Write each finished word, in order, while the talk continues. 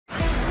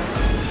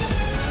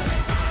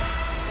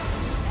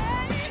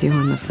See you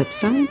on the flip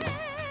side?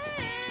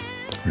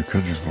 We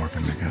could just walk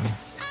in together.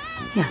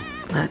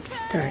 Yes, let's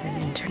start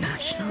an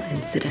international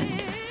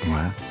incident.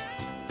 Let's.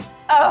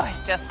 Oh,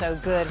 it's just so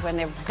good when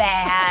they're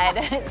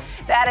bad.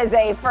 That is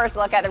a first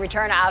look at the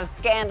return of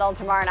Scandal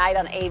tomorrow night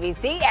on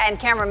ABC. And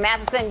Cameron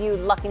Matheson, you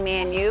lucky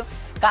man, you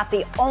got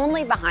the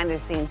only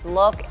behind-the-scenes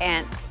look,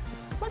 and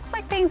looks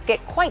like things get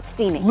quite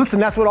steamy. Listen,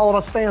 that's what all of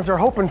us fans are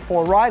hoping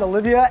for, right?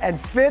 Olivia and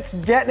Fitz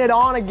getting it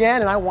on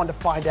again, and I wanted to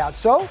find out.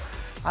 So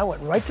I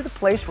went right to the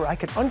place where I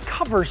could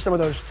uncover some of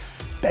those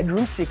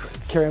bedroom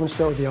secrets. Kerry, I'm gonna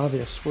start with the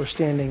obvious. We're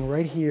standing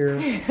right here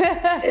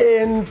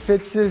in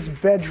Fitz's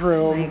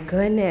bedroom. My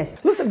goodness.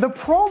 Listen, the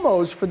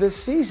promos for this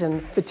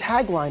season, the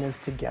tagline is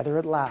 "Together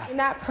at Last." And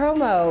that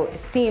promo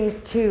seems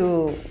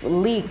to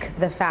leak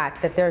the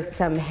fact that there's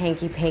some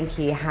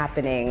hanky-panky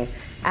happening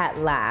at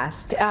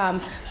last.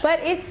 But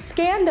it's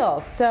Scandal,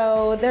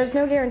 so there's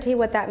no guarantee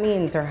what that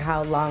means or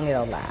how long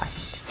it'll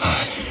last.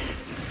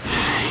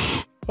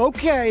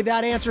 Okay,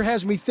 that answer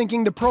has me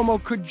thinking the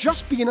promo could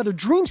just be another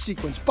dream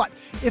sequence, but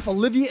if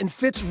Olivia and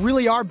Fitz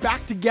really are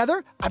back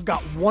together, I've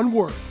got one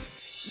word.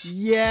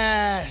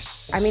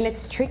 Yes. I mean,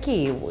 it's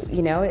tricky,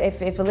 you know,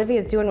 if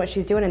Olivia's doing what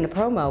she's doing in the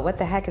promo, what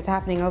the heck is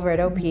happening over at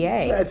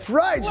OPA? That's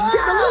right, she's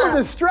getting a little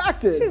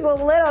distracted. She's a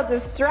little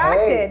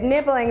distracted,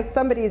 nibbling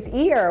somebody's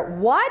ear.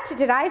 What?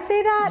 Did I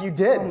say that? You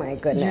did. Oh my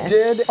goodness. You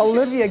did.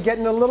 Olivia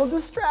getting a little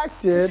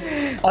distracted.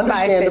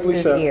 Understandably by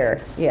Fitz's so.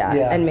 ear. Yeah,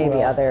 and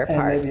maybe other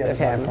parts of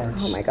him.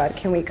 Parts. Oh my God,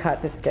 can we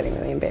cut? This is getting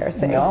really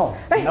embarrassing. No,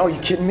 you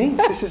kidding me?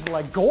 This is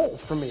like gold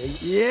for me.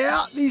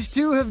 Yeah, these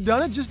two have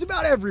done it just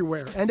about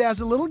everywhere. And as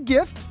a little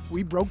gift,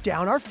 we broke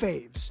down our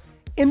faves.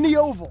 In the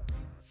Oval,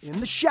 in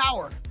the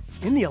shower,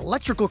 in the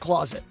electrical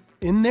closet,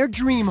 in their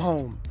dream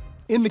home,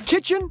 in the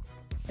kitchen,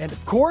 and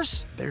of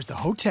course, there's the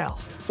hotel.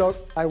 So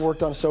I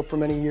worked on soap for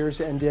many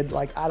years and did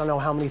like, I don't know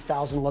how many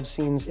thousand love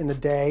scenes in the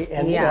day.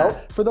 And you know,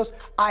 for those,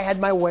 I had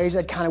my ways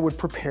I kind of would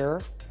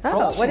prepare.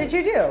 Oh, what did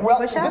you do? Well,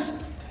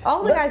 push-ups?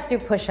 All the guys do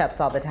push-ups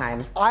all the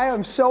time. I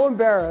am so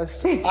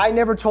embarrassed. I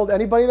never told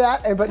anybody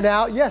that, but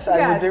now, yes,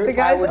 I would do. The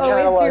guys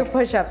always do like,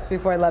 push-ups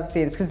before love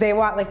scenes because they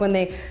want, like, when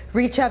they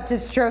reach up to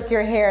stroke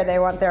your hair, they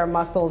want their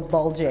muscles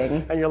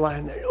bulging. And you're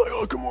lying there, you're like, oh,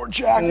 look more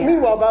jacked. Yeah.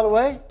 Meanwhile, by the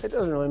way, it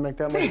doesn't really make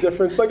that much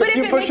difference. Like but a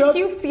few if it push-ups. makes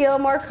you feel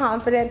more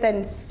confident,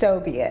 then so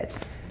be it.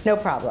 No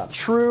problem.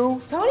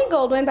 True. Tony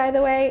Goldwyn, by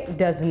the way,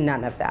 does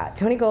none of that.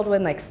 Tony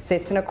Goldwyn like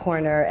sits in a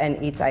corner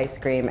and eats ice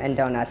cream and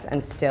donuts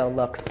and still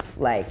looks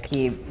like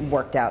he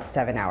worked out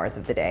 7 hours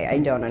of the day. I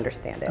don't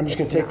understand it. I'm just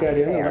gonna take that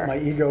in and let my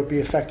ego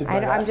be affected by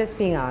that. I'm just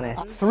being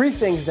honest. 3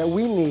 things that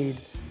we need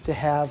to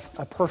have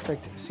a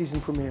perfect season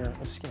premiere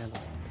of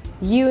Scandal.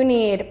 You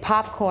need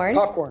popcorn.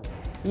 Popcorn.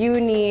 You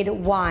need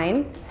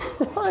wine.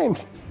 Wine.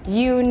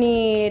 You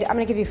need, I'm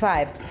gonna give you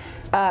 5.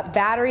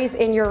 Batteries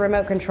in your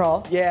remote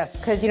control. Yes.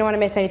 Because you don't want to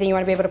miss anything. You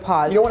want to be able to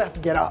pause. You don't want to have to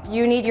get up.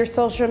 You need your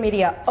social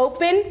media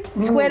open.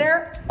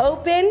 Twitter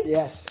open.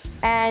 Yes.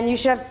 And you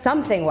should have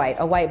something white.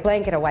 A white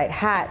blanket, a white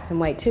hat, some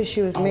white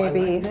tissues,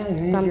 maybe.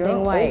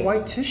 Something white. Oh,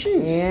 white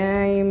tissues.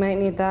 Yeah, you might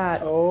need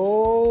that.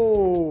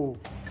 Oh.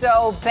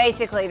 So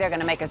basically, they're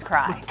going to make us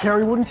cry.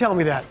 Kerry wouldn't tell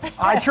me that.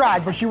 I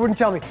tried, but she wouldn't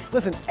tell me.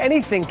 Listen,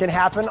 anything can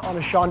happen on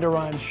a Shonda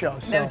Rhimes show.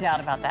 So. No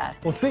doubt about that.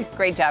 We'll see.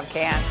 Great job,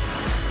 Can.